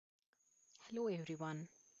Hello everyone.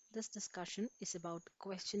 This discussion is about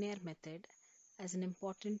questionnaire method as an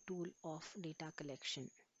important tool of data collection.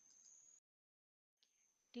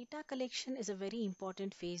 Data collection is a very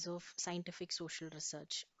important phase of scientific social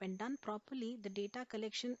research. When done properly, the data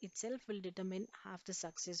collection itself will determine half the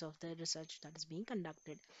success of the research that is being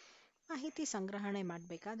conducted. ಮಾಹಿತಿ ಸಂಗ್ರಹಣೆ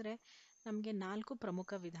ಮಾಡಬೇಕಾದ್ರೆ ನಮಗೆ 4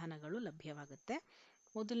 ಪ್ರಮುಖ ವಿಧಾನಗಳು ಲಭ್ಯವಾಗುತ್ತೆ.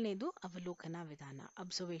 ಮೊದಲನೇದು ಅವಲೋಕನ ವಿಧಾನ,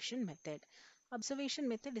 observation method. Observation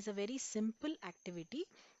method is a very simple activity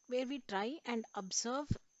where we try and observe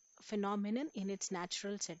phenomenon in its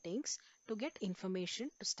natural settings to get information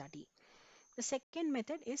to study. The second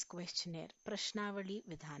method is questionnaire, Prashnavali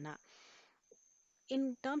Vidhana. In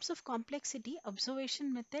terms of complexity, observation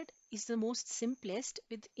method is the most simplest,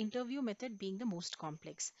 with interview method being the most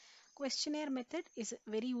complex. Questionnaire method is a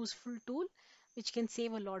very useful tool which can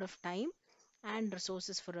save a lot of time and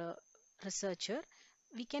resources for a researcher.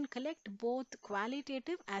 We can collect both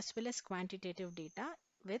qualitative as well as quantitative data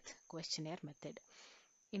with questionnaire method.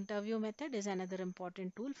 Interview method is another important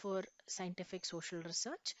tool for scientific social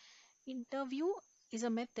research. Interview is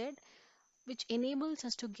a method which enables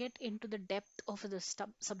us to get into the depth of the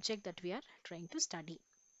subject that we are trying to study.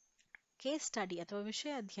 Case study ಅಥವಾ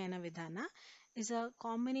ವಿಷಯ ಅಧ್ಯಯನ ವಿಧಾನ is a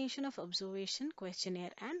combination of observation,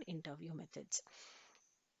 questionnaire and interview methods.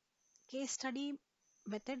 Case study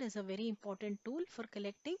method is a very important tool for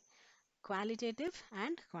collecting qualitative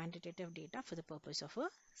and quantitative data for the purpose of a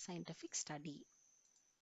scientific study.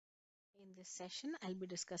 In this session, I'll be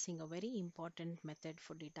discussing a very important method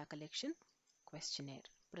for data collection, questionnaire,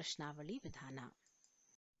 Prashnavali Vidhana.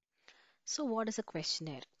 So what is a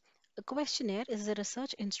questionnaire? A questionnaire is a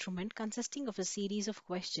research instrument consisting of a series of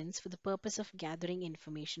questions for the purpose of gathering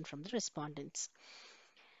information from the respondents.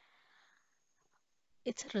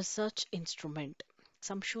 It's a research instrument.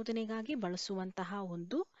 ಸಂಶೋಧನೆಗಾಗಿ ಬಳಸುವಂತಹ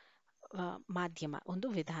ಒಂದು ಮಾಧ್ಯಮ, ಒಂದು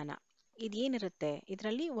ವಿಧಾನ. ಇದೇನಿರುತ್ತೆ,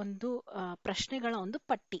 ಇದರಲ್ಲಿ ಒಂದು ಪ್ರಶ್ನೆಗಳ ಒಂದು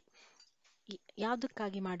ಪಟ್ಟಿ.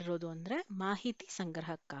 ಯಾವುದಕ್ಕಾಗಿ ಮಾಡಿರೋದು ಅಂದ್ರೆ ಮಾಹಿತಿ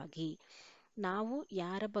ಸಂಗ್ರಹಕ್ಕಾಗಿ. ನಾವು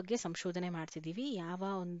ಯಾರ ಬಗ್ಗೆ ಸಂಶೋಧನೆ ಮಾಡ್ತಿದ್ದೀವಿ, ಯಾವ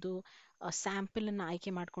ಒಂದು ಸ್ಯಾಂಪಲ್ ಅನ್ನು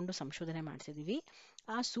ಆಯ್ಕೆ ಮಾಡಿಕೊಂಡು ಸಂಶೋಧನೆ ಮಾಡ್ತಿದ್ದೀವಿ,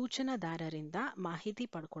 ಆ ಸೂಚನಾದಾರರಿಂದ ಮಾಹಿತಿ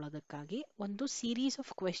ಪಡ್ಕೊಳ್ಳೋದಕ್ಕಾಗಿ ಒಂದು ಸೀರೀಸ್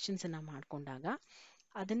ಆಫ್ ಕ್ವೆಶ್ಚನ್ಸ್ ಅನ್ನ ಮಾಡ್ಕೊಂಡಾಗ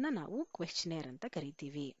ಅದನ್ನ ನಾವು ಕ್ವೆಶ್ಚನೇರ್ ಅಂತ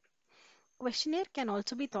ಕರಿತೀವಿ. Questionnaire can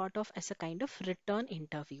also be thought of as a kind of return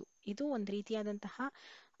interview. ಇದು ಒಂದು ರೀತಿಯಾದಂತಹ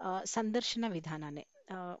ಸಂದರ್ಶನ ವಿಧಾನನೇ.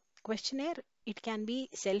 Questionnaire, it can be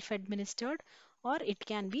self-administered or it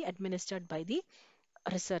can be administered by the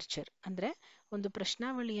researcher. ಅಂದ್ರೆ ಒಂದು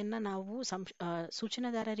ಪ್ರಶ್ನಾವಳಿಯನ್ನ ನಾವು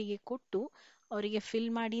ಸೂಚನಾದಾರರಿಗೆ ಕೊಟ್ಟು ಅವರಿಗೆ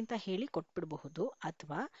ಫಿಲ್ ಮಾಡಿ ಅಂತ ಹೇಳಿ ಕೊಟ್ಬಿಡಬಹುದು,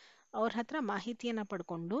 ಅಥವಾ ಅವ್ರ ಹತ್ರ ಮಾಹಿತಿಯನ್ನ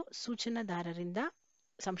ಪಡ್ಕೊಂಡು ಸೂಚನಾದಾರರಿಂದ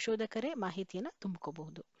ಸಂಶೋಧಕರೇ ಮಾಹಿತಿಯನ್ನ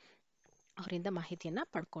ತುಂಬ್ಕೋಬಹುದು, ಅವರಿಂದ ಮಾಹಿತಿಯನ್ನ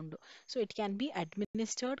ಪಡ್ಕೊಂಡು. So it can be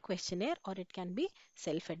administered ಕ್ವೆಶ್ಚನೇರ್ R it can be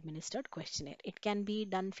self administered ಕ್ವೆಶ್ಚನೇರ್. It can be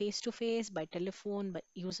done face to face, by telephone, by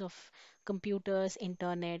use of computers,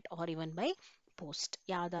 internet R even by post.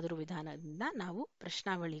 ಯಾವುದಾದ್ರೂ ವಿಧಾನದಿಂದ ನಾವು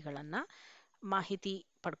ಪ್ರಶ್ನಾವಳಿಗಳನ್ನ ಮಾಹಿತಿ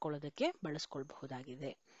ಪಡ್ಕೊಳ್ಳೋದಕ್ಕೆ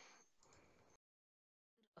ಬಳಸ್ಕೊಳ್ಬಹುದಾಗಿದೆ.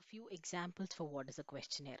 A few examples for what is a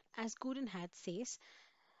questionnaire. As Gurenhat says,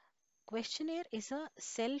 questionnaire is a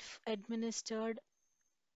self-administered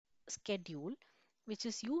schedule which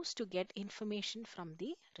is used to get information from the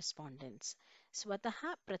respondents. ಸ್ವತಃ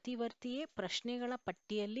ಪ್ರತಿವರ್ತಿಯೇ ಪ್ರಶ್ನೆಗಳ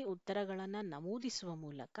ಪಟ್ಟಿಯಲ್ಲಿ ಉತ್ತರಗಳನ್ನು ನಮೂದಿಸುವ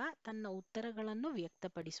ಮೂಲಕ ತನ್ನ ಉತ್ತರಗಳನ್ನು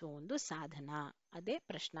ವ್ಯಕ್ತಪಡಿಸುವ ಒಂದು ಸಾಧನ, ಅದೇ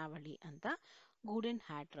ಪ್ರಶ್ನಾವಳಿ ಅಂತ ಗೂಡೆನ್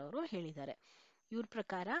ಹ್ಯಾಟ್ ರವರು ಹೇಳಿದ್ದಾರೆ. ಇವ್ರ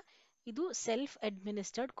ಪ್ರಕಾರ ಇದು ಸೆಲ್ಫ್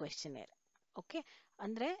ಅಡ್ಮಿನಿಸ್ಟರ್ಡ್ ಕ್ವೆಶ್ಚನೇರ್. ಓಕೆ,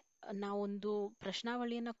 ಅಂದ್ರೆ ನಾವೊಂದು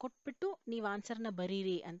ಪ್ರಶ್ನಾವಳಿಯನ್ನ ಕೊಟ್ಬಿಟ್ಟು ನೀವು ಆನ್ಸರ್ನ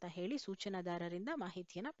ಬರೀರಿ ಅಂತ ಹೇಳಿ ಸೂಚನಾದಾರರಿಂದ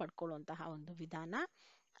ಮಾಹಿತಿಯನ್ನ ಪಡ್ಕೊಳ್ಳುವಂತಹ ಒಂದು ವಿಧಾನ,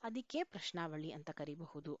 ಅದಕ್ಕೆ ಪ್ರಶ್ನಾವಳಿ ಅಂತ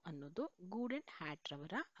ಕರಿಬಹುದು ಅನ್ನೋದು ಗೂಡೆನ್ ಹ್ಯಾಟ್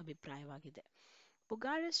ರವರ ಅಭಿಪ್ರಾಯವಾಗಿದೆ.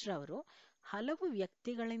 ಬುಗಾರಿಸ್ ರವರು ಹಲವು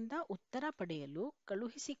ವ್ಯಕ್ತಿಗಳಿಂದ ಉತ್ತರ ಪಡೆಯಲು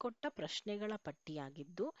ಕಳುಹಿಸಿಕೊಟ್ಟ ಪ್ರಶ್ನೆಗಳ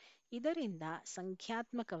ಪಟ್ಟಿಯಾಗಿದ್ದು, ಇದರಿಂದ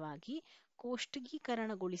ಸಂಖ್ಯಾತ್ಮಕವಾಗಿ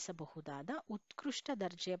ಕೋಷ್ಟಕೀಕರಣಗೊಳಿಸಬಹುದಾದ ಉತ್ಕೃಷ್ಟ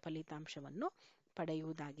ದರ್ಜೆಯ ಫಲಿತಾಂಶವನ್ನು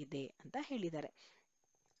ಪಡೆಯುವುದಾಗಿದೆ ಅಂತ ಹೇಳಿದ್ದಾರೆ.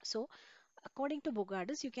 So according to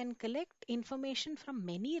Bogardus, you can collect information from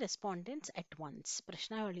many respondents at once.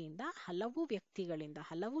 ಪ್ರಶ್ನಾವಳಿಯಿಂದ ಹಲವು ವ್ಯಕ್ತಿಗಳಿಂದ,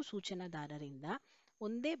 ಹಲವು ಸೂಚನಾದಾರರಿಂದ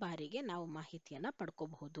ಒಂದೇ ಬಾರಿಗೆ ನಾವು ಮಾಹಿತಿಯನ್ನ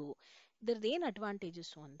ಪಡ್ಕೋಬಹುದು. ಇದ್ರದ್ದೇನು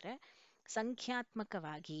ಅಡ್ವಾಂಟೇಜಸ್ ಅಂದ್ರೆ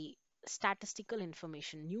ಸಂಖ್ಯಾತ್ಮಕವಾಗಿ ಸ್ಟ್ಯಾಟಿಸ್ಟಿಕಲ್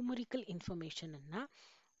ಇನ್ಫಾರ್ಮೇಶನ್, ನ್ಯೂಮರಿಕಲ್ ಇನ್ಫಾರ್ಮೇಶನ್ ಅನ್ನ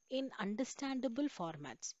ಇನ್ understandable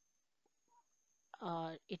formats,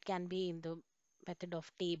 it can be in the method of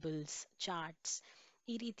tables, charts,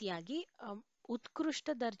 ಈ ರೀತಿಯಾಗಿ ಉತ್ಕೃಷ್ಟ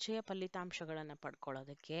ದರ್ಜೆಯ ಫಲಿತಾಂಶಗಳನ್ನು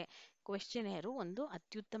ಪಡ್ಕೊಳ್ಳೋದಕ್ಕೆ ಕ್ವೆಶ್ಚನೇರು ಒಂದು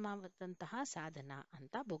ಅತ್ಯುತ್ತಮವಾದಂತಹ ಸಾಧನ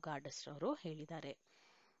ಅಂತ ಬೊಗಾರ್ಡಸ್ ಅವರು ಹೇಳಿದ್ದಾರೆ.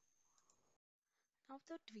 Now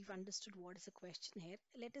that we've understood what is a questionnaire,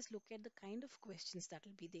 let us look at the kind of questions that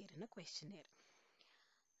will be there in a questionnaire.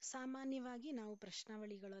 ಸಾಮಾನ್ಯವಾಗಿ ನಾವು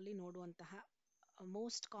ಪ್ರಶ್ನಾವಳಿಗಳಲ್ಲಿ ನೋಡುವಂತಹ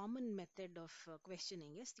most common method of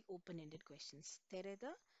questioning is the open ended questions, ತೆರೆದ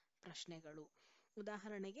ಪ್ರಶ್ನೆಗಳು.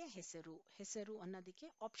 ಉದಾಹರಣೆಗೆ ಹೆಸರು ಅನ್ನೋದಕ್ಕೆ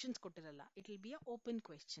options ಕೊಟ್ಟಿರಲ್ಲ. It will be a open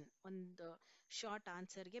question. ಒಂದು short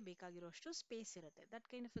ಆನ್ಸರ್ಗೆ ಬೇಕಾಗಿರುವಷ್ಟು space ಇರುತ್ತೆ. That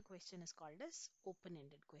kind of A question is called as open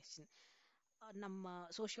ended question. ನಮ್ಮ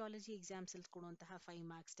ಸೋಷಿಯಾಲಜಿ ಎಕ್ಸಾಮ್ಸ್ ಅಲ್ಲಿ ಕೊಡುವಂತಹ 5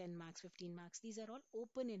 marks, 10 marks, 15 marks, these are all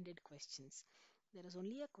open ended questions. there is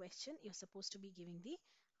only a question, you're supposed to be giving the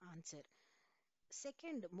answer.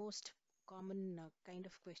 Second most common kind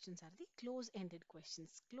of questions are the close ended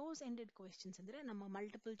questions. Close ended questions ಅಂದ್ರೆ ನಮ್ಮ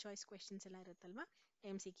multiple choice questions ಎಲ್ಲ ಇರುತ್ತಲ್ವಾ,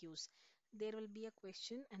 MCQs. there will be a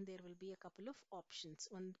question and there will be a couple of options.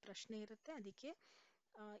 ಒಂದು ಪ್ರಶ್ನೆ ಇರುತ್ತೆ, ಅದಕ್ಕೆ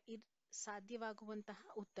ಸಾಧ್ಯವಾಗುವಂತಹ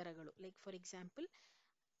ಉತ್ತರಗಳು. Like for example,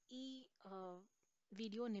 ಈ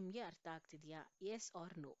ವಿಡಿಯೋ ನಿಮಗೆ ಅರ್ಥ ಆಗ್ತಿದೆಯಾ, ಎಸ್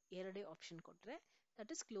ಆರ್ ನೋ, ಎರಡೇ ಆಪ್ಷನ್ ಕೊಟ್ರೆ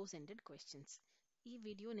that is close ended questions. ಈ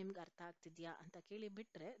ವಿಡಿಯೋ ನಿಮ್ಗೆ ಅರ್ಥ ಆಗ್ತಿದ್ಯಾ ಅಂತ ಕೇಳಿ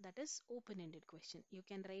ಬಿಟ್ರೆ that is open ended question. You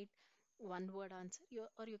can write one word answer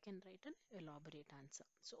are you can write an elaborate answer.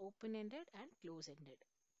 So open ended and close ended,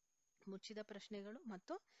 ಮುಚ್ಚಿದ ಪ್ರಶ್ನೆಗಳು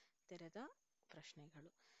ಮತ್ತು ತೆರೆದ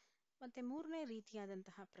ಪ್ರಶ್ನೆಗಳು. ಮತ್ತೆ ಮೂರನೇ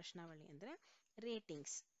ರೀತಿಯಾದಂತಹ ಪ್ರಶ್ನಾವಳಿ ಅಂದರೆ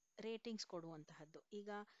ರೇಟಿಂಗ್ಸ್ ಕೊಡುವಂತಹದ್ದು. ಈಗ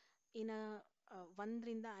ಇನ್ನ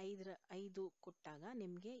 1ರಿಂದ 5 ಕೊಟ್ಟಾಗ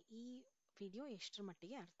ನಿಮಗೆ ಈ ವಿಡಿಯೋ ಎಷ್ಟರ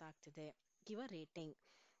ಮಟ್ಟಿಗೆ ಅರ್ಥ ಆಗ್ತಿದೆ, give a rating.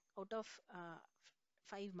 Out of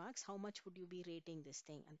 5 marks, how much would you be rating this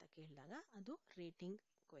thing ಅಂತ ಕೇಳಿದಾಗ ಅದು rating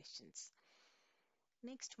questions.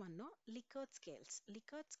 Next one ಲಿಕರ್ಟ್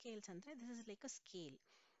scales ಅಂದ್ರೆ this is like a scale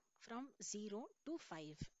from 0 to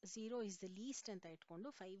 5. 0 is the least ಅಂತ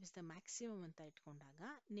ಇಟ್ಕೊಂಡು 5 is the maximum ಅಂತ ಇಟ್ಕೊಂಡಾಗ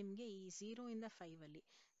ನಿಮಗೆ ಈ 0 ಇಂದ 5 ಅಲ್ಲಿ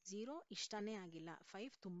 0 ಇಷ್ಟನೇ ಆಗಿಲ್ಲ,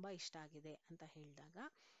 5 ತುಂಬಾ ಇಷ್ಟ ಆಗಿದೆ ಅಂತ ಹೇಳಿದಾಗ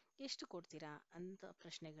ಎಷ್ಟು ಕೊಡ್ತೀರಾ ಅಂತ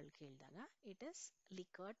ಪ್ರಶ್ನೆಗಳು ಕೇಳಿದಾಗ ಇಟ್ ಇಸ್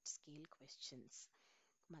ಲಿಕರ್ಟ್ ಸ್ಕೇಲ್ ಕ್ವೆಶ್ಚನ್ಸ್.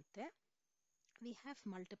 ಮತ್ತೆ we have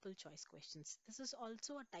multiple choice questions. This is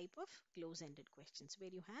also a type of close-ended questions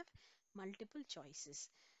where you have multiple choices.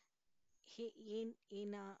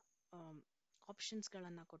 ಏನ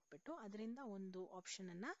ಆಪ್ಷನ್ಸ್ಗಳನ್ನು ಕೊಟ್ಬಿಟ್ಟು ಅದರಿಂದ ಒಂದು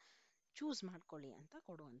ಆಪ್ಷನನ್ನು ಚೂಸ್ ಮಾಡ್ಕೊಳ್ಳಿ ಅಂತ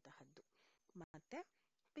ಕೊಡುವಂತಹದ್ದು. ಮತ್ತೆ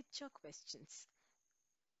picture questions,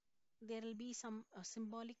 there will be some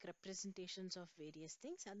symbolic representations of various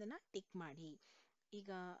things, ಅದನ್ನು tick ಮಾಡಿ.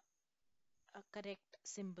 ಈಗ ಕರೆಕ್ಟ್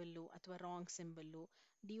ಸಿಂಬಲ್ಲು ಅಥವಾ wrong symbol,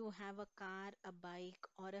 D you have a car, a bike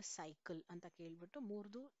R a cycle ಅಂತ ಕೇಳ್ಬಿಟ್ಟು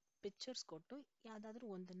 3 ಪಿಕ್ಚರ್ಸ್ ಕೊಟ್ಟು ಯಾವುದಾದ್ರೂ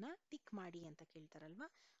ಒಂದನ್ನ ಟಿಕ್ ಮಾಡಿ ಅಂತ ಕೇಳ್ತಾರಲ್ವಾ,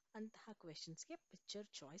 ಅಂತಹ ಕ್ವೆಶನ್ಸ್ಗೆ ಪಿಕ್ಚರ್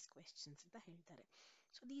ಚಾಯ್ಸ್ ಕ್ವೆಶ್ಚನ್ಸ್ ಅಂತ ಹೇಳ್ತಾರೆ.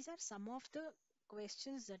 So these are some of the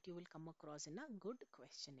questions that you will come across in a good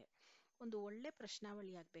ಕ್ವೆಶ್ಚನರ್. ಒಂದು ಒಳ್ಳೆ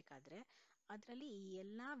ಪ್ರಶ್ನಾವಳಿ ಆಗಬೇಕಾದ್ರೆ ಅದರಲ್ಲಿ ಈ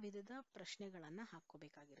ಎಲ್ಲ ವಿಧದ ಪ್ರಶ್ನೆಗಳನ್ನು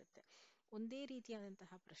ಹಾಕೋಬೇಕಾಗಿರುತ್ತೆ. ಒಂದೇ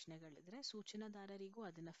ರೀತಿಯಾದಂತಹ ಪ್ರಶ್ನೆಗಳಿದ್ರೆ ಸೂಚನಾದಾರರಿಗೂ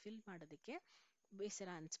ಅದನ್ನ ಫಿಲ್ ಮಾಡೋದಕ್ಕೆ ಬೇಸರ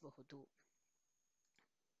ಅನಿಸಬಹುದು.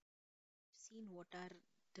 Seen what are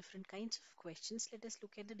different kinds of questions, let us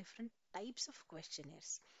look at the different types of questionnaires.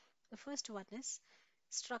 The first one is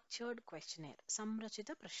structured questionnaire,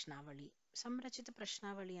 samrachita prashnavali. Samrachita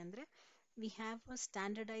prashnavali andre we have a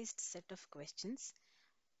standardized set of questions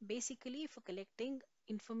basically for collecting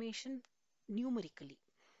information numerically.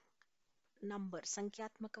 Number,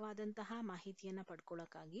 ಸಂಖ್ಯಾತ್ಮಕವಾದಂತಹ ಮಾಹಿತಿಯನ್ನು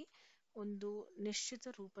ಪಡ್ಕೊಳ್ಳೋಕ್ಕಾಗಿ ಒಂದು ನಿಶ್ಚಿತ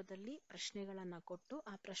ರೂಪದಲ್ಲಿ ಪ್ರಶ್ನೆಗಳನ್ನು ಕೊಟ್ಟು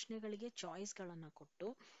ಆ ಪ್ರಶ್ನೆಗಳಿಗೆ ಚಾಯ್ಸ್ಗಳನ್ನು ಕೊಟ್ಟು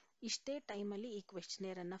ಇಷ್ಟೇ ಟೈಮಲ್ಲಿ ಈ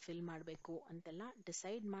ಕ್ವೆಶ್ಚನೇರನ್ನು ಫಿಲ್ ಮಾಡಬೇಕು ಅಂತೆಲ್ಲ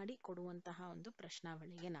ಡಿಸೈಡ್ ಮಾಡಿ ಕೊಡುವಂತಹ ಒಂದು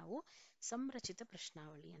ಪ್ರಶ್ನಾವಳಿಗೆ ನಾವು ಸಂರಚಿತ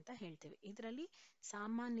ಪ್ರಶ್ನಾವಳಿ ಅಂತ ಹೇಳ್ತೇವೆ. ಇದರಲ್ಲಿ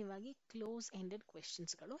ಸಾಮಾನ್ಯವಾಗಿ ಕ್ಲೋಸ್ ಎಂಡೆಡ್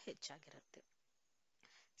ಕ್ವೆಶ್ಚನ್ಸ್ಗಳು ಹೆಚ್ಚಾಗಿರುತ್ತೆ.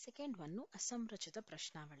 Second one ಅಸಂರಚಿತ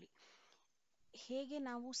ಪ್ರಶ್ನಾವಳಿ. ಹೇಗೆ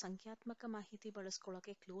ನಾವು ಸಂಖ್ಯಾತ್ಮಕ ಮಾಹಿತಿ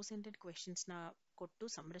ಬಳಸ್ಕೊಳ್ಳೋಕೆ ಕ್ಲೋಸ್ ಎಂಡೆಡ್ ಕ್ವೆಶ್ಚನ್ಸ್ನ ಕೊಟ್ಟು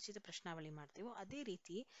ಸಂರಚಿತ ಪ್ರಶ್ನಾವಳಿ ಮಾಡ್ತೀವೋ ಅದೇ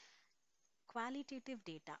ರೀತಿ ಕ್ವಾಲಿಟೇಟಿವ್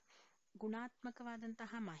ಡೇಟಾ,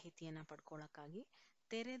 ಗುಣಾತ್ಮಕವಾದಂತಹ ಮಾಹಿತಿಯನ್ನು ಪಡ್ಕೊಳ್ಳೋಕ್ಕಾಗಿ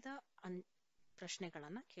ತೆರೆದ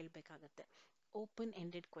ಪ್ರಶ್ನೆಗಳನ್ನು ಕೇಳಬೇಕಾಗತ್ತೆ, ಓಪನ್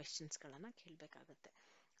ಎಂಡೆಡ್ ಕ್ವೆಶ್ಚನ್ಸ್ಗಳನ್ನು ಕೇಳಬೇಕಾಗತ್ತೆ.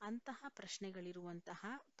 ಅಂತಹ ಪ್ರಶ್ನೆಗಳಿರುವಂತಹ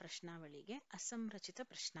ಪ್ರಶ್ನಾವಳಿಗೆ ಅಸಂರಚಿತ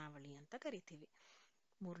ಪ್ರಶ್ನಾವಳಿ ಅಂತ ಕರಿತೀವಿ.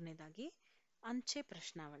 ಮೂರನೇದಾಗಿ ಅಂಚೆ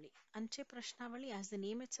ಪ್ರಶ್ನಾವಳಿ. ಅಂಚೆ ಪ್ರಶ್ನಾವಳಿ, as the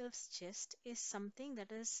name itself suggests, is something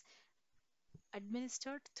that is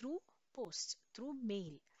administered through post, through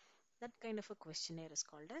mail. That kind of a questionnaire is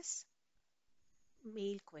called as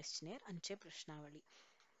mail questionnaire, ಅಂಚೆ ಪ್ರಶ್ನಾವಳಿ.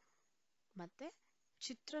 ಮತ್ತೆ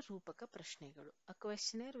ಚಿತ್ರರೂಪಕ ಪ್ರಶ್ನೆಗಳು. A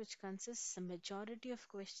questionnaire which consists a majority of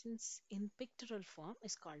questions in pictorial form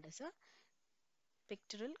is called as a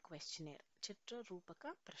pictorial questionnaire. ಚಿತ್ರರೂಪಕ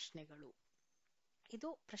ಪ್ರಶ್ನೆಗಳು. ಇದು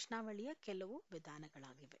ಪ್ರಶ್ನಾವಳಿಯ ಕೆಲವು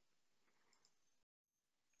ವಿಧಾನಗಳಾಗಿವೆ.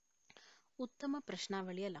 ಉತ್ತಮ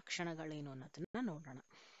ಪ್ರಶ್ನಾವಳಿಯ ಲಕ್ಷಣಗಳೇನು ಅನ್ನೋದನ್ನ ನೋಡೋಣ.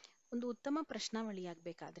 ಒಂದು ಉತ್ತಮ ಪ್ರಶ್ನಾವಳಿ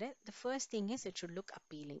ಆಗಬೇಕಾದ್ರೆ the first thing is it should look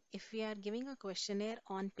appealing. If we are giving a questionnaire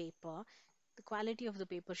on paper, the quality of the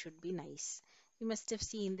paper should be nice. You must have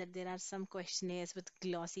seen that there are some questionnaires with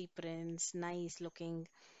glossy prints, nice looking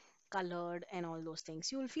colored and all those things.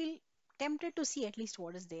 You will feel tempted to see at least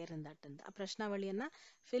what is there in that ಅಂತ ಆ ಪ್ರಶ್ನಾವಳಿಯನ್ನ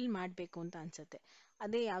fill ಮಾಡಬೇಕು ಅಂತ ಅನ್ಸುತ್ತೆ.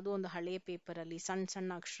 ಅದೇ ಯಾವುದೋ ಒಂದು ಹಳೆಯ ಪೇಪರಲ್ಲಿ ಸಣ್ಣ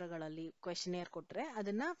ಸಣ್ಣ ಅಕ್ಷರಗಳಲ್ಲಿ ಕ್ವೆಶನಿಯರ್ ಕೊಟ್ರೆ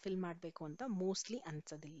ಅದನ್ನ ಫಿಲ್ ಮಾಡಬೇಕು ಅಂತ ಮೋಸ್ಟ್ಲಿ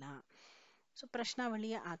ಅನ್ಸೋದಿಲ್ಲ. ಸೊ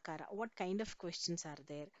ಪ್ರಶ್ನಾವಳಿಯ ಆಕಾರ, what kind of questions are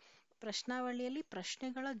there, ಪ್ರಶ್ನಾವಳಿಯಲ್ಲಿ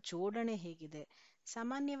ಪ್ರಶ್ನೆಗಳ ಜೋಡಣೆ ಹೇಗಿದೆ.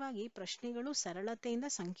 ಸಾಮಾನ್ಯವಾಗಿ ಪ್ರಶ್ನೆಗಳು ಸರಳತೆಯಿಂದ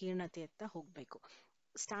ಸಂಕೀರ್ಣತೆಯತ್ತ ಹೋಗಬೇಕು.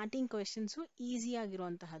 ಸ್ಟಾರ್ಟಿಂಗ್ ಕ್ವೆಶನ್ಸು ಈಸಿ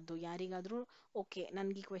ಆಗಿರುವಂತಹದ್ದು, ಯಾರಿಗಾದ್ರೂ ಓಕೆ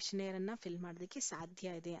ನನಗೆ ಕ್ವೆಶನಿಯರ್ ಅನ್ನ ಫಿಲ್ ಮಾಡೋದಕ್ಕೆ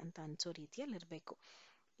ಸಾಧ್ಯ ಇದೆ ಅಂತ ಅನ್ಸೋ ರೀತಿಯಲ್ಲಿ ಇರಬೇಕು.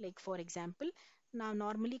 ಲೈಕ್ ಫಾರ್ ಎಕ್ಸಾಂಪಲ್, ನಾವು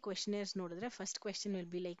ನಾರ್ಮಲಿ ಕ್ವೆಶನಿಯರ್ಸ್ ನೋಡಿದ್ರೆ first question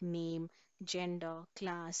will be like name, gender,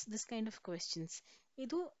 class, this kind of questions.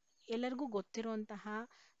 ಇದು ಎಲ್ಲರಿಗೂ ಗೊತ್ತಿರುವಂತಹ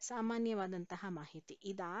ಸಾಮಾನ್ಯವಾದಂತಹ ಮಾಹಿತಿ.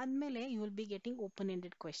 ಇದಾದ್ಮೇಲೆ you will be getting open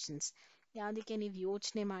ended questions, ಯಾವುದಕ್ಕೆ ನೀವು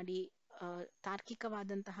ಯೋಚನೆ ಮಾಡಿ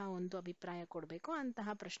ತಾರ್ಕಿಕವಾದಂತಹ ಒಂದು ಅಭಿಪ್ರಾಯ ಕೊಡಬೇಕು ಅಂತಹ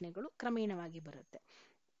ಪ್ರಶ್ನೆಗಳು ಕ್ರಮೇಣವಾಗಿ ಬರುತ್ತೆ.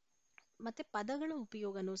 ಮತ್ತೆ ಪದಗಳ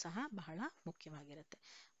ಉಪಯೋಗನೂ ಸಹ ಬಹಳ ಮುಖ್ಯವಾಗಿರುತ್ತೆ.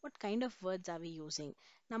 What kind of words R V using,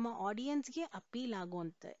 ನಮ್ಮ ಆಡಿಯನ್ಸ್ಗೆ ಅಪೀಲ್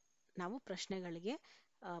ಆಗುವಂತೆ ನಾವು ಪ್ರಶ್ನೆಗಳಿಗೆ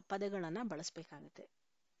ಪದಗಳನ್ನ ಬಳಸಬೇಕಾಗುತ್ತೆ.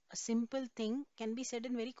 Simple thing can be said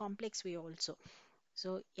in very complex way also. So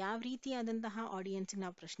ಯಾವ ರೀತಿಯಾದಂತಹ ಆಡಿಯನ್ಸ್ಗೆ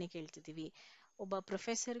ನಾವು ಪ್ರಶ್ನೆ ಕೇಳ್ತಿದ್ದೀವಿ, ಒಬ್ಬ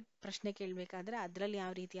ಪ್ರೊಫೆಸರ್ ಪ್ರಶ್ನೆ ಕೇಳಬೇಕಾದ್ರೆ ಅದರಲ್ಲಿ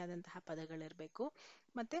ಯಾವ ರೀತಿಯಾದಂತಹ ಪದಗಳಿರಬೇಕು,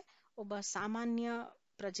 ಮತ್ತೆ ಒಬ್ಬ ಸಾಮಾನ್ಯ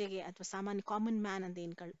ಪ್ರಜೆಗೆ ಅಥವಾ ಸಾಮಾನ್ಯ ಕಾಮನ್ ಮ್ಯಾನ್ ಅಂತ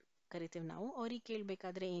ಏನ್ ಕರಿತೀವಿ ನಾವು, ಅವ್ರಿಗೆ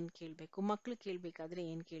ಕೇಳಬೇಕಾದ್ರೆ ಏನ್ ಕೇಳಬೇಕು, ಮಕ್ಳು ಕೇಳಬೇಕಾದ್ರೆ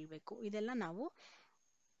ಏನ್ ಕೇಳಬೇಕು, ಇದೆಲ್ಲ ನಾವು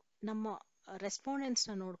ನಮ್ಮ ರೆಸ್ಪಾಂಡೆನ್ಸ್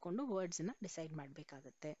ನ ನೋಡಿಕೊಂಡು ವರ್ಡ್ಸ್ ನ ಡಿಸೈಡ್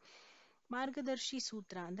ಮಾಡಬೇಕಾಗತ್ತೆ. ಮಾರ್ಗದರ್ಶಿ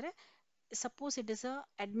ಸೂತ್ರ ಅಂದ್ರೆ, suppose it is a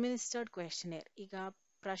administered ಕ್ವೆಶನಿಯರ್. ಈಗ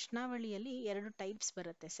ಪ್ರಶ್ನಾವಳಿಯಲ್ಲಿ ಎರಡು ಟೈಪ್ಸ್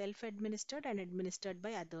ಬರುತ್ತೆ, self administered and administered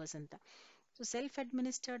by others ಅಂತ. ಸೊ ಸೆಲ್ಫ್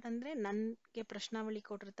ಅಡ್ಮಿನಿಸ್ಟರ್ಡ್ ಅಂದ್ರೆ ನನಗೆ ಪ್ರಶ್ನಾವಳಿ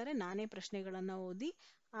ಕೊಟ್ಟಿರ್ತಾರೆ, ನಾನೇ ಪ್ರಶ್ನೆಗಳನ್ನ ಓದಿ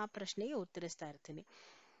ಆ ಪ್ರಶ್ನೆಗೆ ಉತ್ತರಿಸ್ತಾ ಇರ್ತೀನಿ.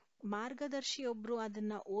 ಮಾರ್ಗದರ್ಶಿ ಒಬ್ರು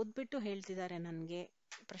ಅದನ್ನ ಓದ್ಬಿಟ್ಟು ಹೇಳ್ತಿದ್ದಾರೆ, ನನಗೆ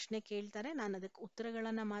ಪ್ರಶ್ನೆ ಕೇಳ್ತಾರೆ, ನಾನು ಅದಕ್ಕೆ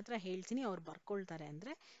ಉತ್ತರಗಳನ್ನ ಮಾತ್ರ ಹೇಳ್ತೀನಿ, ಅವ್ರು ಬರ್ಕೊಳ್ತಾರೆ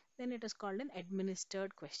ಅಂದ್ರೆ then it is called an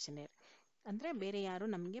administered ಕ್ವೆಶನಿಯರ್. ಅಂದ್ರೆ ಬೇರೆ ಯಾರು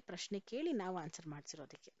ನಮಗೆ ಪ್ರಶ್ನೆ ಕೇಳಿ ನಾವು ಆನ್ಸರ್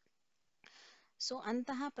ಮಾಡ್ಸಿರೋದಕ್ಕೆ. ಸೊ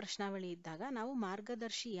ಅಂತಹ ಪ್ರಶ್ನಾವಳಿ ಇದ್ದಾಗ ನಾವು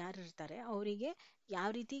ಮಾರ್ಗದರ್ಶಿ ಯಾರಿರ್ತಾರೆ ಅವರಿಗೆ ಯಾವ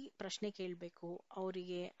ರೀತಿ ಪ್ರಶ್ನೆ ಕೇಳಬೇಕು,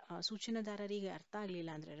 ಅವರಿಗೆ ಸೂಚನಾದಾರರಿಗೆ ಅರ್ಥ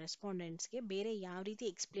ಆಗ್ಲಿಲ್ಲ ಅಂದ್ರೆ ರೆಸ್ಪಾಂಡೆಂಟ್ಸ್ಗೆ ಬೇರೆ ಯಾವ ರೀತಿ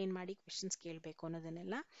ಎಕ್ಸ್ಪ್ಲೇನ್ ಮಾಡಿ ಕ್ವೆಶನ್ಸ್ ಕೇಳಬೇಕು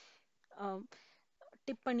ಅನ್ನೋದನ್ನೆಲ್ಲ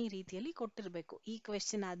ಟಿಪ್ಪಣಿ ರೀತಿಯಲ್ಲಿ ಕೊಟ್ಟಿರಬೇಕು. ಈ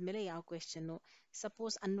ಕ್ವೆಶನ್ ಆದ್ಮೇಲೆ ಯಾವ ಕ್ವೆಶನ್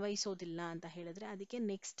ಸಪೋಸ್ ಅನ್ವಯಿಸೋದಿಲ್ಲ ಅಂತ ಹೇಳಿದ್ರೆ ಅದಕ್ಕೆ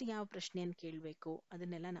ನೆಕ್ಸ್ಟ್ ಯಾವ ಪ್ರಶ್ನೆಯನ್ನು ಕೇಳಬೇಕು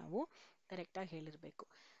ಅದನ್ನೆಲ್ಲ ನಾವು ಕರೆಕ್ಟ್ ಆಗಿ ಹೇಳಿರ್ಬೇಕು.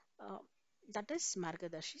 ದಟ್ ಇಸ್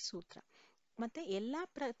ಮಾರ್ಗದರ್ಶಿ ಸೂತ್ರ. ಮತ್ತೆ ಎಲ್ಲಾ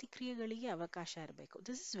ಪ್ರತಿಕ್ರಿಯೆಗಳಿಗೆ ಅವಕಾಶ ಇರಬೇಕು.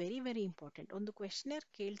 This is very very important. ಒಂದು ಕ್ವೆಶನಿಯರ್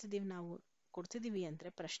ಕೇಳ್ತಿದೀವಿ ನಾವು, ಕೊಡ್ತಿದೀವಿ ಅಂದ್ರೆ,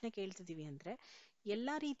 ಪ್ರಶ್ನೆ ಕೇಳ್ತಿದೀವಿ ಅಂದ್ರೆ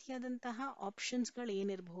ಎಲ್ಲಾ ರೀತಿಯಾದಂತಹ ಆಪ್ಷನ್ಸ್ಗಳು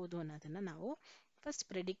ಏನಿರಬಹುದು ಅನ್ನೋದನ್ನ ನಾವು ಫಸ್ಟ್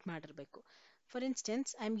ಪ್ರೆಡಿಕ್ಟ್ ಮಾಡಿರ್ಬೇಕು. For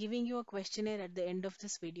instance, I am giving you a ಕ್ವೆಶನಿಯರ್ at the end of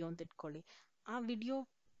this video ಅಂತ ಇಟ್ಕೊಳ್ಳಿ. ಆ ವಿಡಿಯೋ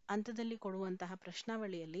ಹಂತದಲ್ಲಿ ಕೊಡುವಂತಹ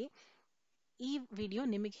ಪ್ರಶ್ನಾವಳಿಯಲ್ಲಿ ಈ ವಿಡಿಯೋ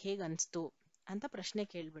ನಿಮಗೆ ಹೇಗೆ ಅನಿಸ್ತು ಅಂತ ಪ್ರಶ್ನೆ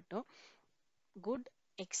ಕೇಳ್ಬಿಟ್ಟು ಗುಡ್,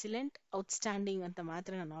 ಎಕ್ಸಲೆಂಟ್, ಔಟ್ಸ್ಟ್ಯಾಂಡಿಂಗ್ ಅಂತ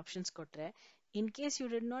ಮಾತ್ರ ನಾನು ಆಪ್ಷನ್ಸ್ ಕೊಟ್ರೆ, in case you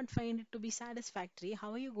did not find it to B satisfactory, how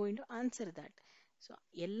are you going to answer that? So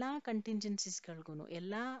ಎಲ್ಲಾ ಕಂಟಿಂಜೆನ್ಸೀಸ್ಗಳಿಗೂ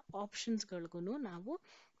ಎಲ್ಲಾ ಆಪ್ಷನ್ಸ್ಗಳಿಗೂ ನಾವು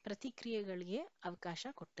ಪ್ರತಿಕ್ರಿಯೆಗಳಿಗೆ ಅವಕಾಶ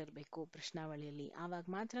ಕೊಟ್ಟಿರಬೇಕು ಪ್ರಶ್ನಾವಳಿಯಲ್ಲಿ. ಆವಾಗ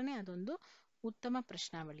ಮಾತ್ರನೇ ಅದೊಂದು ಉತ್ತಮ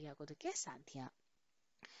ಪ್ರಶ್ನಾವಳಿ ಆಗೋದಕ್ಕೆ ಸಾಧ್ಯ.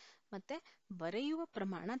 ಮತ್ತೆ ಬರೆಯುವ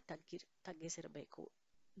ಪ್ರಮಾಣ ತಗ್ಗಿಸಿರಬೇಕು.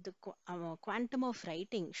 The quantum of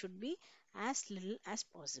writing should be as little as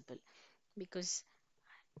possible, because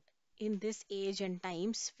in this age and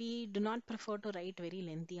times we do not prefer to write very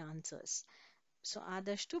lengthy answers. So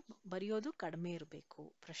ಆದಷ್ಟು ಬರೆಯೋದು ಕಡಿಮೆ ಇರಬೇಕು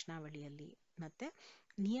ಪ್ರಶ್ನಾವಳಿಯಲ್ಲಿ. ಮತ್ತೆ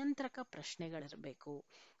ನಿಯಂತ್ರಕ ಪ್ರಶ್ನೆಗಳಿರಬೇಕು.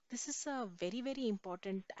 This is a very very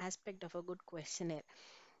important aspect of a good ಕ್ವೆಶನಿಯರ್.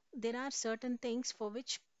 There are certain things for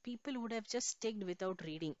which people would have just ಟಿಕ್ಡ್ without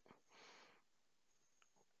reading.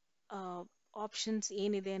 Options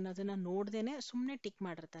ಏನಿದೆ ಅನ್ನೋದನ್ನ ನೋಡ್ದೇನೆ ಸುಮ್ಮನೆ tick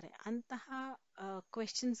ಮಾಡಿರ್ತಾರೆ. ಅಂತಹ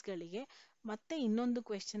ಕ್ವೆಶನ್ಸ್ಗಳಿಗೆ ಮತ್ತೆ ಇನ್ನೊಂದು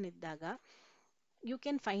ಕ್ವೆಶನ್ ಇದ್ದಾಗ ಯು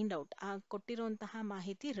ಕ್ಯಾನ್ ಫೈಂಡ್ ಔಟ್ ಆ ಕೊಟ್ಟಿರುವಂತಹ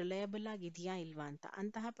ಮಾಹಿತಿ ರಿಲಯಬಲ್ ಆಗಿದೆಯಾ ಇಲ್ವಾ ಅಂತ.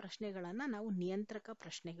 ಅಂತಹ ಪ್ರಶ್ನೆಗಳನ್ನ ನಾವು ನಿಯಂತ್ರಕ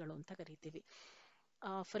ಪ್ರಶ್ನೆಗಳು ಅಂತ ಕರಿತೀವಿ.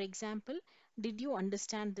 For example, did you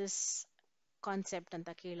understand this concept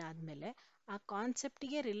ಅಂತ ಕೇಳಾದ್ಮೇಲೆ ಆ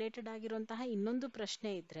ಕಾನ್ಸೆಪ್ಟ್ಗೆ ರಿಲೇಟೆಡ್ ಆಗಿರುವಂತಹ ಇನ್ನೊಂದು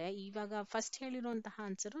ಪ್ರಶ್ನೆ ಇದ್ರೆ ಇವಾಗ ಫಸ್ಟ್ ಹೇಳಿರುವಂತಹ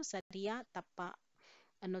ಆನ್ಸರು ಸರಿಯಾ ತಪ್ಪಾ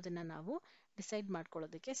ಅನ್ನೋದನ್ನ ನಾವು ಡಿಸೈಡ್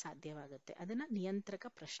ಮಾಡ್ಕೊಳ್ಳೋದಕ್ಕೆ ಸಾಧ್ಯವಾಗುತ್ತೆ. ಅದನ್ನ ನಿಯಂತ್ರಕ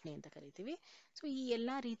ಪ್ರಶ್ನೆ ಅಂತ ಕರಿತೀವಿ. ಸೊ ಈ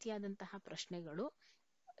ಎಲ್ಲಾ ರೀತಿಯಾದಂತಹ ಪ್ರಶ್ನೆಗಳು,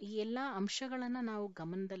 ಈ ಎಲ್ಲಾ ಅಂಶಗಳನ್ನ ನಾವು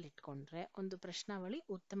ಗಮನದಲ್ಲಿಟ್ಕೊಂಡ್ರೆ ಒಂದು ಪ್ರಶ್ನಾವಳಿ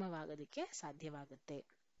ಉತ್ತಮವಾಗೋದಕ್ಕೆ ಸಾಧ್ಯವಾಗುತ್ತೆ.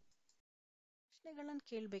 ಪ್ರಶ್ನೆಗಳನ್ನು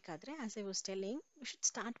ಕೇಳಬೇಕಾದ್ರೆ, as I was telling, we should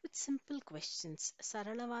start with simple questions.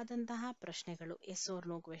 ಸರಳವಾದಂತಹ ಪ್ರಶ್ನೆಗಳು, S R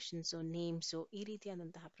no questions, names, ಈ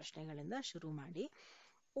ರೀತಿಯಾದಂತಹ ಪ್ರಶ್ನೆಗಳಿಂದ ಶುರು ಮಾಡಿ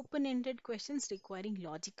open ended questions requiring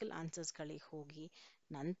logical ಆನ್ಸರ್ಸ್ಗಳಿಗೆ ಹೋಗಿ,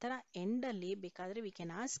 ನಂತರ ಎಂಡ್ ಅಲ್ಲಿ ಬೇಕಾದ್ರೆ we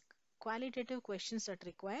can ask qualitative questions that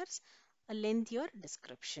requires a lengthier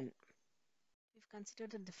description. We've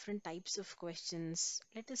considered the different types of questions.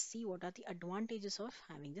 Let us see what are the advantages of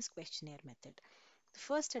having this questionnaire method. The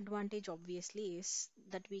first advantage, obviously, is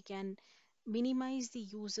that we can minimize the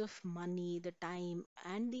use of money, the time,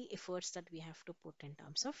 and the efforts that we have to put in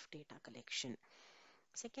terms of data collection.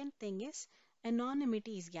 Second thing is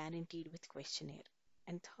anonymity is guaranteed with questionnaire.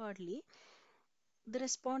 And thirdly, the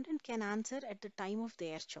respondent can answer at the time of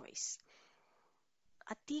their choice.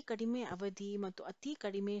 ಅತಿ ಕಡಿಮೆ ಅವಧಿ ಮತ್ತು ಅತಿ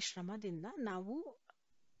ಕಡಿಮೆ ಶ್ರಮದಿಂದ ನಾವು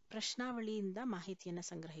ಪ್ರಶ್ನಾವಳಿಯಿಂದ ಮಾಹಿತಿಯನ್ನು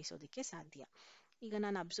ಸಂಗ್ರಹಿಸೋದಕ್ಕೆ ಸಾಧ್ಯ. ಈಗ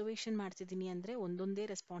ನಾನು ಅಬ್ಸರ್ವೇಷನ್ ಮಾಡ್ತಿದ್ದೀನಿ ಅಂದರೆ ಒಂದೊಂದೇ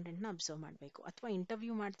ರೆಸ್ಪಾಂಡೆಂಟ್ನ ಅಬ್ಸರ್ವ್ ಮಾಡಬೇಕು, ಅಥವಾ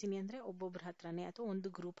ಇಂಟರ್ವ್ಯೂ ಮಾಡ್ತೀನಿ ಅಂದರೆ ಒಬ್ಬೊಬ್ಬರ ಹತ್ರನೇ ಅಥವಾ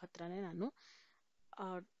ಒಂದು ಗ್ರೂಪ್ ಹತ್ರನೇ ನಾನು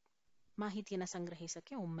ಮಾಹಿತಿಯನ್ನು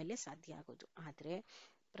ಸಂಗ್ರಹಿಸೋಕ್ಕೆ ಒಮ್ಮೆಲೆ ಸಾಧ್ಯ ಆಗೋದು. ಆದರೆ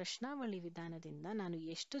ಪ್ರಶ್ನಾವಳಿ ವಿಧಾನದಿಂದ ನಾನು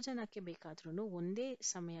ಎಷ್ಟು ಜನಕ್ಕೆ ಬೇಕಾದ್ರೂ ಒಂದೇ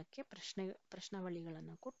ಸಮಯಕ್ಕೆ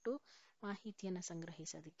ಪ್ರಶ್ನಾವಳಿಗಳನ್ನು ಕೊಟ್ಟು ಮಾಹಿತಿಯನ್ನು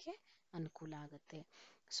ಸಂಗ್ರಹಿಸೋದಕ್ಕೆ ಅನುಕೂಲ ಆಗುತ್ತೆ.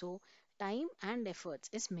 So time and efforts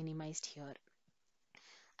is minimised here.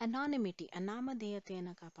 ಅನಾನಿಮಿಟಿ,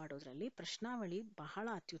 ಅನಾಮಧೇಯತೆಯನ್ನು ಕಾಪಾಡೋದ್ರಲ್ಲಿ ಪ್ರಶ್ನಾವಳಿ ಬಹಳ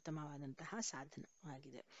ಅತ್ಯುತ್ತಮವಾದಂತಹ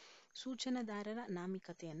ಸಾಧನವಾಗಿದೆ. ಸೂಚನಾದಾರರ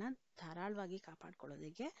ಅನಾಮಿಕತೆಯನ್ನು ಧಾರಾಳವಾಗಿ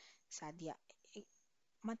ಕಾಪಾಡ್ಕೊಳ್ಳೋದಕ್ಕೆ ಸಾಧ್ಯ.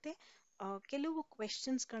 ಮತ್ತೆ ಕೆಲವು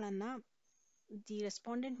ಕ್ವೆಶನ್ಸ್ಗಳನ್ನು the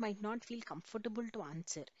respondent might not feel comfortable to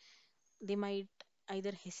answer. They might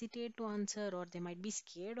either hesitate to answer are they might be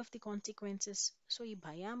scared of the consequences. So ಈ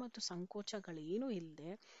ಭಯ ಮತ್ತು ಸಂಕೋಚಗಳೇನೂ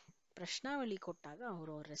ಇಲ್ಲದೆ ಪ್ರಶ್ನಾವಳಿ ಕೊಟ್ಟಾಗ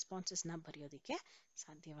ಅವರು ಅವ್ರ ರೆಸ್ಪಾನ್ಸಸ್ನ ಬರೆಯೋದಕ್ಕೆ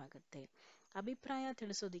ಸಾಧ್ಯವಾಗುತ್ತೆ. ಅಭಿಪ್ರಾಯ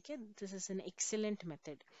ತಿಳಿಸೋದಕ್ಕೆ this is an excellent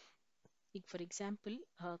method. ಈಗ ಫಾರ್ ಎಕ್ಸಾಂಪಲ್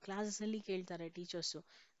ಕ್ಲಾಸಲ್ಲಿ ಕೇಳ್ತಾರೆ teachers,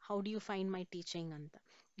 how do you find my teaching ಅಂತ.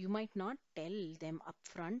 You might not tell them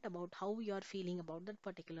upfront about how you are feeling about that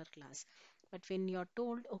particular class. But when you are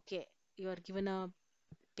told, okay, you are given a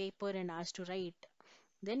paper and asked to write,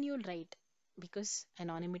 then you'll write because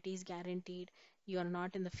anonymity is guaranteed. You are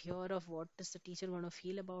not in the fear of what is the teacher going to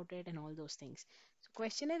feel about it and all those things. So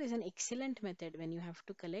questionnaire is an excellent method when you have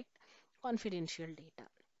to collect confidential data.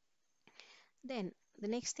 Then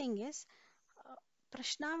the next thing is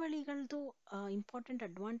ಪ್ರಶ್ನಾವಳಿಗಳದ್ದು important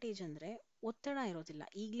advantage ಅಂದರೆ ಒತ್ತಡ ಇರೋದಿಲ್ಲ.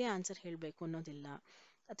 ಈಗಲೇ answer ಹೇಳಬೇಕು ಅನ್ನೋದಿಲ್ಲ,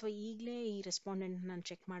 ಅಥವಾ ಈಗಲೇ ಈ respondent ನಾನು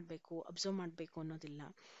ಚೆಕ್ ಮಾಡಬೇಕು, ಅಬ್ಸರ್ವ್ ಮಾಡಬೇಕು ಅನ್ನೋದಿಲ್ಲ.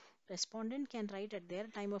 Respondent can write at there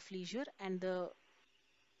time of leisure and the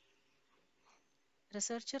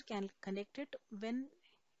researcher can connect it when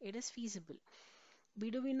it is feasible.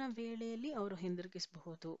 ಬಿಡುವಿನ ವೇಳೆಯಲ್ಲಿ ಅವರು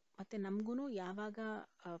ಹಿಂದಿರುಗಿಸಬಹುದು, ಮತ್ತು ನಮಗೂ ಯಾವಾಗ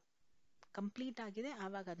ಕಂಪ್ಲೀಟ್ ಆಗಿದೆ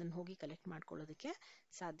ಆವಾಗ ಅದನ್ನು ಹೋಗಿ ಕಲೆಕ್ಟ್ ಮಾಡ್ಕೊಳ್ಳೋದಕ್ಕೆ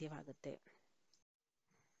ಸಾಧ್ಯವಾಗುತ್ತೆ.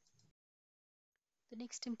 The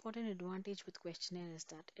next important advantage with questionnaire is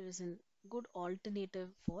that it is a good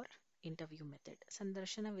alternative for interview method.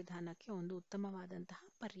 ಸಂದರ್ಶನ ವಿಧಾನಕ್ಕೆ ಒಂದು ಉತ್ತಮವಾದಂತಹ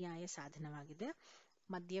ಪರ್ಯಾಯ ಸಾಧನವಾಗಿದೆ.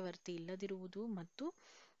 ಮಧ್ಯವರ್ತಿ ಇಲ್ಲದಿರುವುದು ಮತ್ತು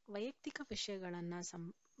ವೈಯಕ್ತಿಕ ವಿಷಯಗಳನ್ನು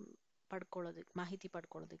ಮಾಹಿತಿ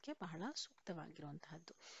ಪಡ್ಕೊಳ್ಳೋದಕ್ಕೆ ಬಹಳ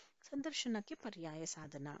ಸೂಕ್ತವಾಗಿರುವಂತಹದ್ದು. ಸಂದರ್ಶನಕ್ಕೆ ಪರ್ಯಾಯ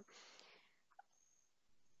ಸಾಧನ.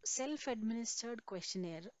 Self administered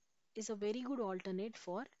questionnaire is a very good alternate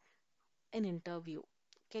for an interview.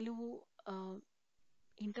 ಕೆಲವು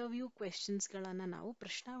ಇಂಟರ್ವ್ಯೂ ಕ್ವೆಶನ್ಸ್ಗಳನ್ನು ನಾವು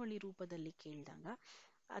ಪ್ರಶ್ನಾವಳಿ ರೂಪದಲ್ಲಿ ಕೇಳಿದಾಗ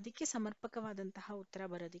ಅದಕ್ಕೆ ಸಮರ್ಪಕವಾದಂತಹ ಉತ್ತರ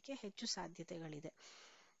ಬರೋದಕ್ಕೆ ಹೆಚ್ಚು ಸಾಧ್ಯತೆಗಳಿದೆ.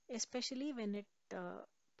 Especially when it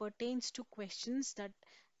pertains to questions that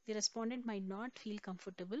the respondent might not feel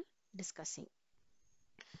comfortable discussing.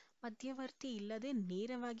 ಮಧ್ಯವರ್ತಿ ಇಲ್ಲದೆ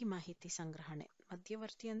ನೇರವಾಗಿ ಮಾಹಿತಿ ಸಂಗ್ರಹಣೆ.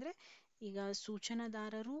 ಮಧ್ಯವರ್ತಿ ಅಂದರೆ ಈಗ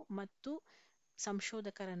ಸೂಚನಾದಾರರು ಮತ್ತು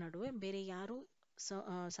ಸಂಶೋಧಕರ ನಡುವೆ ಬೇರೆ ಯಾರು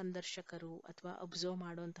ಸಂದರ್ಶಕರು ಅಥವಾ ಅಬ್ಸರ್ವ್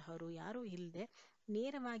ಮಾಡುವಂತಹವರು ಯಾರು ಇಲ್ಲದೆ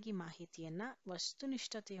ನೇರವಾಗಿ ಮಾಹಿತಿಯನ್ನ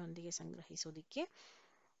ವಸ್ತುನಿಷ್ಠತೆಯೊಂದಿಗೆ ಸಂಗ್ರಹಿಸೋದಿಕ್ಕೆ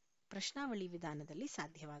ಪ್ರಶ್ನಾವಳಿ ವಿಧಾನದಲ್ಲಿ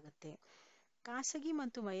ಸಾಧ್ಯವಾಗುತ್ತೆ. ಖಾಸಗಿ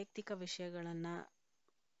ಮತ್ತು ವೈಯಕ್ತಿಕ ವಿಷಯಗಳನ್ನ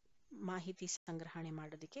ಮಾಹಿತಿ ಸಂಗ್ರಹಣೆ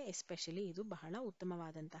ಮಾಡೋದಕ್ಕೆ ಎಸ್ಪೆಷಲಿ ಇದು ಬಹಳ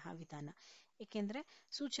ಉತ್ತಮವಾದಂತಹ ವಿಧಾನ. ಏಕೆಂದರೆ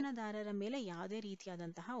ಸೂಚನಾದಾರರ ಮೇಲೆ ಯಾವುದೇ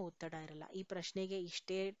ರೀತಿಯಾದಂತಹ ಒತ್ತಡ ಇರಲ್ಲ. ಈ ಪ್ರಶ್ನೆಗೆ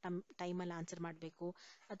ಇಷ್ಟೇ ಟೈಮಲ್ಲಿ ಆನ್ಸರ್ ಮಾಡಬೇಕು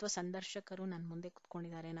ಅಥವಾ ಸಂದರ್ಶಕರು ನನ್ನ ಮುಂದೆ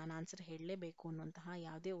ಕುತ್ಕೊಂಡಿದ್ದಾರೆ ನಾನು ಆನ್ಸರ್ ಹೇಳಲೇಬೇಕು ಅನ್ನುವಂತಹ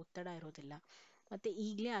ಯಾವುದೇ ಒತ್ತಡ ಇರೋದಿಲ್ಲ. ಮತ್ತೆ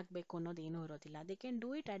ಈಗಲೇ ಆಗಬೇಕು ಅನ್ನೋದೇನೂ ಇರೋದಿಲ್ಲ. They can do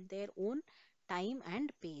it at their own time and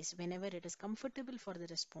pace. Whenever it is comfortable for the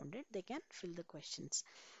respondent, they can fill the questions.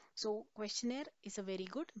 So questionnaire is a very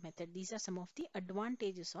good method. These are some of the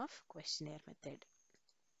advantages of questionnaire method.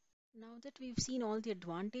 Now that we've seen all the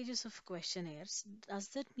advantages of questionnaires, does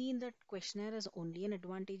that mean that questionnaire is only an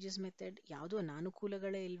advantages method? ಯಾವುದು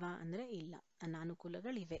ಅನಾನುಕೂಲಗಳೇ ಇಲ್ವಾ ಅಂದ್ರೆ ಇಲ್ಲ,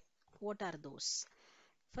 ಅನಾನುಕೂಲಗಳಿವೆ. What are those?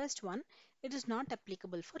 First one, it is not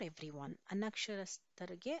applicable for everyone.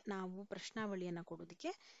 ಅನಕ್ಷರಸ್ಥರಿಗೆ ನಾವು ಪ್ರಶ್ನಾವಳಿಯನ್ನು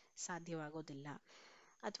ಕೊಡೋದಕ್ಕೆ ಸಾಧ್ಯವಾಗೋದಿಲ್ಲ.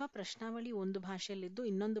 ಅಥವಾ ಪ್ರಶ್ನಾವಳಿ ಒಂದು ಭಾಷೆಯಲ್ಲಿದ್ದು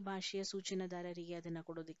ಇನ್ನೊಂದು ಭಾಷೆಯ ಸೂಚನಾದಾರರಿಗೆ ಅದನ್ನು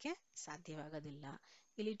ಕೊಡೋದಕ್ಕೆ ಸಾಧ್ಯವಾಗೋದಿಲ್ಲ.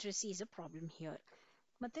 ಇಲಿಟ್ರಸಿ ಇಸ್ ಅ ಪ್ರಾಬ್ಲಮ್ ಹಿಯರ್.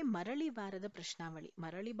 ಮತ್ತೆ ಮರಳಿ ಬಾರದ ಪ್ರಶ್ನಾವಳಿ.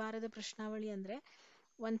 ಮರಳಿ ಬಾರದ ಪ್ರಶ್ನಾವಳಿ ಅಂದರೆ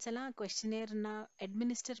ಒಂದ್ಸಲ ಕ್ವೆಶ್ಚನೇರ್ನ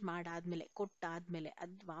ಅಡ್ಮಿನಿಸ್ಟರ್ ಮಾಡಾದ್ಮೇಲೆ ಕೊಟ್ಟಾದ್ಮೇಲೆ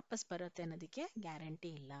ಅದು ವಾಪಸ್ ಬರುತ್ತೆ ಅನ್ನೋದಕ್ಕೆ ಗ್ಯಾರಂಟಿ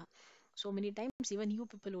ಇಲ್ಲ. So many times even you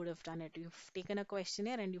people would have done it, you taken a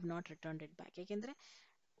ಕ್ವೆಶ್ಚನೇರ್ and you not returned it back. ಯಾಕೆಂದ್ರೆ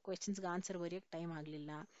ಕ್ವೆಶನ್ಸ್ಗೆ ಆನ್ಸರ್ ಬರೆಯೋಕ್ಕೆ ಟೈಮ್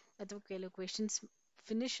ಆಗಲಿಲ್ಲ, ಅಥವಾ ಕೆಲವು ಕ್ವೆಶನ್ಸ್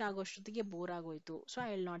ಫಿನಿಶ್ ಆಗೋಷ್ಟೊತ್ತಿಗೆ ಬೋರ್ ಆಗೋಯ್ತು, so I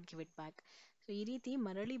will not give it back. So ಈ ರೀತಿ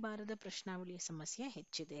ಮರಳಿ ಬಾರದ ಪ್ರಶ್ನಾವಳಿಯ ಸಮಸ್ಯೆ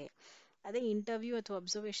ಹೆಚ್ಚಿದೆ. ಅದೇ ಇಂಟರ್ವ್ಯೂ ಅಥವಾ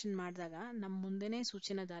ಅಬ್ಸರ್ವೇಷನ್ ಮಾಡಿದಾಗ ನಮ್ಮ ಮುಂದೆನೇ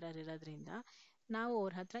ಸೂಚನಾದಾರರಿರೋದ್ರಿಂದ ನಾವು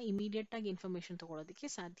ಅವ್ರ ಹತ್ರ ಇಮಿಡಿಯೇಟ್ ಆಗಿ ಇನ್ಫಾರ್ಮೇಶನ್ ತಗೊಳ್ಳೋದಕ್ಕೆ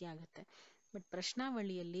ಸಾಧ್ಯ ಆಗುತ್ತೆ. ಬಟ್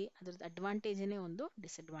ಪ್ರಶ್ನಾವಳಿಯಲ್ಲಿ ಅದ್ರದ್ದು ಅಡ್ವಾಂಟೇಜನೇ ಒಂದು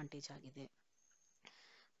ಡಿಸ್ಅಡ್ವಾಂಟೇಜ್ ಆಗಿದೆ.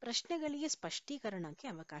 ಪ್ರಶ್ನೆಗಳಿಗೆ ಸ್ಪಷ್ಟೀಕರಣಕ್ಕೆ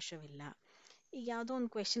ಅವಕಾಶವಿಲ್ಲ. ಈಗ ಯಾವುದೋ ಒಂದು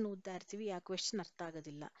ಕ್ವೆಶನ್ ಓದ್ತಾ ಇರ್ತೀವಿ, ಆ ಕ್ವೆಶನ್ ಅರ್ಥ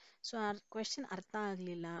ಆಗೋದಿಲ್ಲ. ಸೊ ಆ ಕ್ವೆಶನ್ ಅರ್ಥ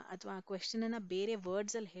ಆಗಲಿಲ್ಲ ಅಥವಾ ಆ ಕ್ವೆಶನ್ ಅನ್ನ ಬೇರೆ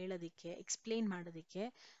ವರ್ಡ್ಸ್ ಅಲ್ಲಿ ಹೇಳೋದಿಕ್ಕೆ, ಎಕ್ಸ್ಪ್ಲೇನ್ ಮಾಡೋದಿಕ್ಕೆ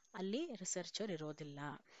ಅಲ್ಲಿ ರಿಸರ್ಚರ್ ಇರೋದಿಲ್ಲ.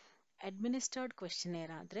 ಅಡ್ಮಿನಿಸ್ಟರ್ಡ್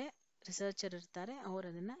ಕ್ವೆಶನೇರ್ ಆದ್ರೆ ರಿಸರ್ಚರ್ ಇರ್ತಾರೆ, ಅವ್ರು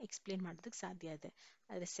ಅದನ್ನ ಎಕ್ಸ್ಪ್ಲೇನ್ ಮಾಡೋದಕ್ಕೆ ಸಾಧ್ಯ ಇದೆ.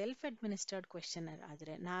 ಆದರೆ ಸೆಲ್ಫ್ ಅಡ್ಮಿನಿಸ್ಟರ್ಡ್ ಕ್ವೆಶನರ್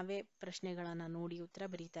ಆದ್ರೆ ನಾವೇ ಪ್ರಶ್ನೆಗಳನ್ನ ನೋಡಿ ಉತ್ತರ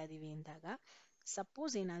ಬರೀತಾ ಇದೀವಿ ಅಂದಾಗ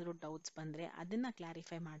ಸಪೋಸ್ ಏನಾದರೂ ಡೌಟ್ಸ್ ಬಂದ್ರೆ ಅದನ್ನ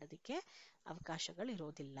ಕ್ಲಾರಿಫೈ ಮಾಡೋದಕ್ಕೆ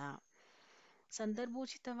ಅವಕಾಶಗಳಿರೋದಿಲ್ಲ.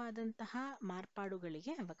 ಸಂದರ್ಭೋಚಿತವಾದಂತಹ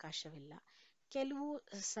ಮಾರ್ಪಾಡುಗಳಿಗೆ ಅವಕಾಶವಿಲ್ಲ. ಕೆಲವು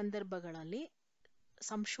ಸಂದರ್ಭಗಳಲ್ಲಿ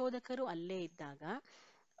ಸಂಶೋಧಕರು ಅಲ್ಲೇ ಇದ್ದಾಗ,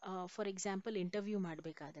 ಫಾರ್ ಎಕ್ಸಾಂಪಲ್ ಇಂಟರ್ವ್ಯೂ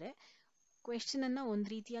ಮಾಡಬೇಕಾದ್ರೆ ಕ್ವೆಶನ್ ಅನ್ನ ಒಂದ್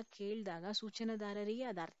ರೀತಿಯಾಗಿ ಕೇಳಿದಾಗ ಸೂಚನಾದಾರರಿಗೆ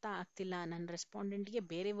ಅದು ಅರ್ಥ ಆಗ್ತಿಲ್ಲ, ನನ್ನ ರೆಸ್ಪಾಂಡೆಂಟ್ಗೆ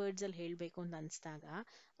ಬೇರೆ ವರ್ಡ್ಸ್ ಅಲ್ಲಿ ಹೇಳಬೇಕು ಅಂತ ಅನ್ಸ್ದಾಗ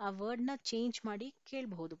ಆ ವರ್ಡ್ನ ಚೇಂಜ್ ಮಾಡಿ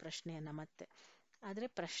ಕೇಳಬಹುದು ಪ್ರಶ್ನೆಯನ್ನ ಮತ್ತೆ. ಆದ್ರೆ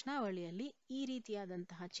ಪ್ರಶ್ನಾವಳಿಯಲ್ಲಿ ಈ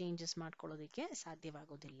ರೀತಿಯಾದಂತಹ ಚೇಂಜಸ್ ಮಾಡ್ಕೊಳ್ಳೋದಕ್ಕೆ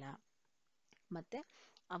ಸಾಧ್ಯವಾಗೋದಿಲ್ಲ. ಮತ್ತೆ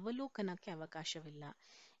ಅವಲೋಕನಕ್ಕೆ ಅವಕಾಶವಿಲ್ಲ.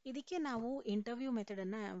 ಇದಕ್ಕೆ ನಾವು ಇಂಟರ್ವ್ಯೂ ಮೆಥಡ್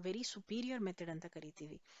ಅನ್ನ ವೆರಿ ಸುಪೀರಿಯರ್ ಮೆಥಡ್ ಅಂತ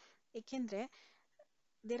ಕರಿತೀವಿ. ಏಕೆಂದ್ರೆ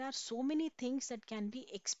there are so many things that can be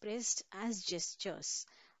expressed as gestures.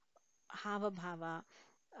 ಹಾವಭಾವ,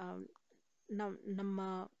 ನಮ್ಮ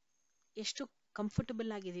ಎಷ್ಟು ಕಂಫರ್ಟಬಲ್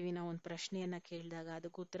ಆಗಿದ್ದೀವಿ ನಾವು ಒಂದು ಪ್ರಶ್ನೆಯನ್ನ ಕೇಳಿದಾಗ,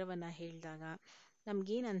 ಅದಕ್ಕೆ ಉತ್ತರವನ್ನ ಹೇಳಿದಾಗ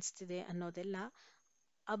ನಮ್ಗೇನ್ ಅನಿಸ್ತಿದೆ ಅನ್ನೋದೆಲ್ಲ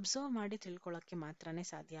ಅಬ್ಸರ್ವ್ ಮಾಡಿ ತಿಳ್ಕೊಳ್ಳೋಕ್ಕೆ ಮಾತ್ರನೇ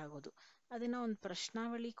ಸಾಧ್ಯ ಆಗೋದು. ಅದನ್ನ ಒಂದು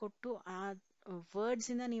ಪ್ರಶ್ನಾವಳಿ ಕೊಟ್ಟು ಆ ವರ್ಡ್ಸ್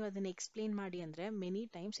ಇಂದ ನೀವು ಅದನ್ನ ಎಕ್ಸ್ಪ್ಲೇನ್ ಮಾಡಿ ಅಂದ್ರೆ many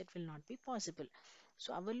times it will not be possible. So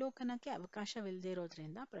ಅವಲೋಕನಕ್ಕೆ ಅವಕಾಶವಿಲ್ಲದೆ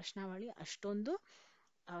ಇರೋದ್ರಿಂದ ಪ್ರಶ್ನಾವಳಿ ಅಷ್ಟೊಂದು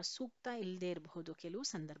ಸೂಕ್ತ ಇಲ್ಲದೆ ಇರಬಹುದು ಕೆಲವು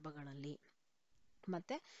ಸಂದರ್ಭಗಳಲ್ಲಿ.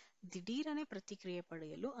 ಮತ್ತೆ ದಿಢೀರನೆ ಪ್ರತಿಕ್ರಿಯೆ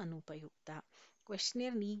ಪಡೆಯಲು ಅನುಪಯುಕ್ತ.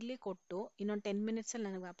 ಕ್ವೆಶ್ಚನೇರ್ ಈಗಲೇ ಕೊಟ್ಟು ಇನ್ನೊಂದು 10 ಮಿನಿಟ್ಸ್ ಅಲ್ಲಿ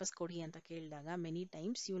ನನಗೆ ವಾಪಸ್ ಕೊಡಿ ಅಂತ ಕೇಳಿದಾಗ many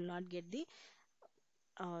times you will not get the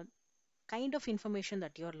kind of information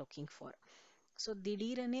that you are looking for. So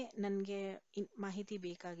ದಿಢೀರನೆ ನನಗೆ ಮಾಹಿತಿ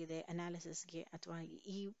ಬೇಕಾಗಿದೆ ಅನಾಲಿಸಿಸ್ಗೆ, ಅಥವಾ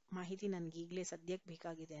ಈ ಮಾಹಿತಿ ನನಗೆ ಈಗಲೇ ಸದ್ಯಕ್ಕೆ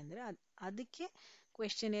ಬೇಕಾಗಿದೆ ಅಂದರೆ ಅದಕ್ಕೆ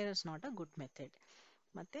ಕ್ವೆಶ್ಚನೇರ್ is not a good method.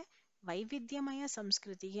 ಮತ್ತೆ ವೈವಿಧ್ಯಮಯ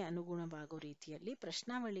ಸಂಸ್ಕೃತಿಗೆ ಅನುಗುಣವಾಗೋ ರೀತಿಯಲ್ಲಿ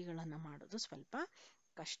ಪ್ರಶ್ನಾವಳಿಗಳನ್ನು ಮಾಡೋದು ಸ್ವಲ್ಪ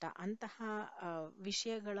ಕಷ್ಟ. ಅಂತಹ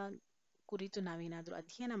ವಿಷಯಗಳ ಕುರಿತು ನಾವೇನಾದರೂ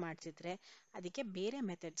ಅಧ್ಯಯನ ಮಾಡ್ತಿದ್ರೆ ಅದಕ್ಕೆ ಬೇರೆ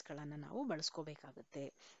ಮೆಥಡ್ಸ್ಗಳನ್ನು ನಾವು ಬಳಸ್ಕೋಬೇಕಾಗುತ್ತೆ.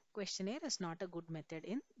 ಕ್ವೆಶ್ಚನೇರ್ is not a good method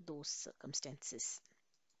in those circumstances.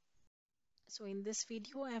 So in this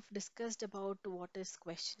video, I have discussed about what is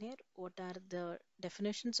questionnaire, what are the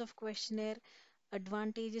definitions of questionnaire,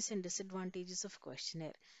 advantages and disadvantages of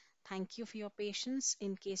questionnaire. Thank you for your patience.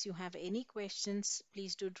 In case you have any questions,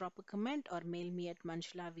 please do drop a comment or mail me at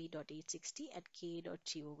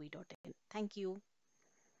manjulav.860@ka.gov.in. Thank you.